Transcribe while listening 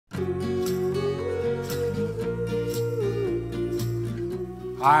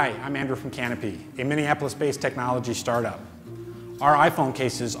Hi, I'm Andrew from Canopy, a Minneapolis-based technology startup. Our iPhone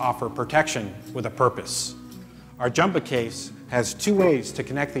cases offer protection with a purpose. Our Jumbo case has two ways to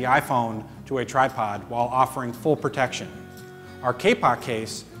connect the iPhone to a tripod while offering full protection. Our Kapok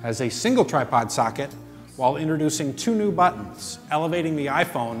case has a single tripod socket while introducing two new buttons, elevating the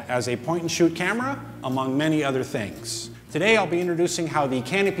iPhone as a point-and-shoot camera, among many other things. Today I'll be introducing how the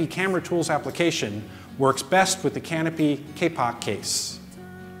Canopy Camera Tools application works best with the Canopy Kapok case.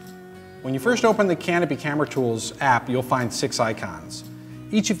 When you first open the Canopy Camera Tools app, you'll find 6 icons.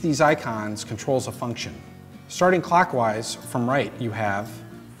 Each of these icons controls a function. Starting clockwise from right, you have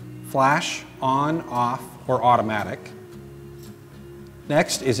flash, on, off, or automatic.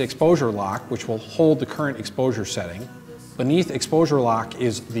 Next is exposure lock, which will hold the current exposure setting. Beneath exposure lock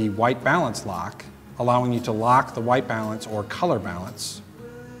is the white balance lock, allowing you to lock the white balance or color balance.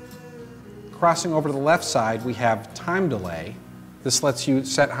 Crossing over to the left side, we have time delay. This lets you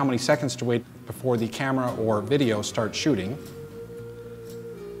set how many seconds to wait before the camera or video starts shooting.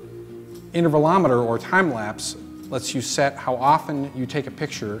 Intervalometer or time lapse lets you set how often you take a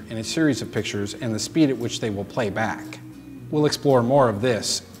picture in a series of pictures and the speed at which they will play back. We'll explore more of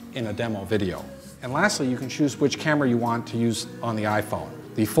this in a demo video. And lastly, you can choose which camera you want to use on the iPhone,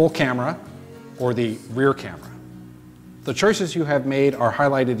 the full camera or the rear camera. The choices you have made are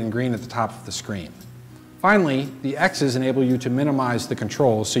highlighted in green at the top of the screen. Finally, the X's enable you to minimize the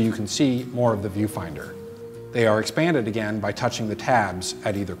controls so you can see more of the viewfinder. They are expanded again by touching the tabs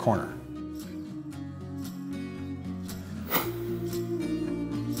at either corner.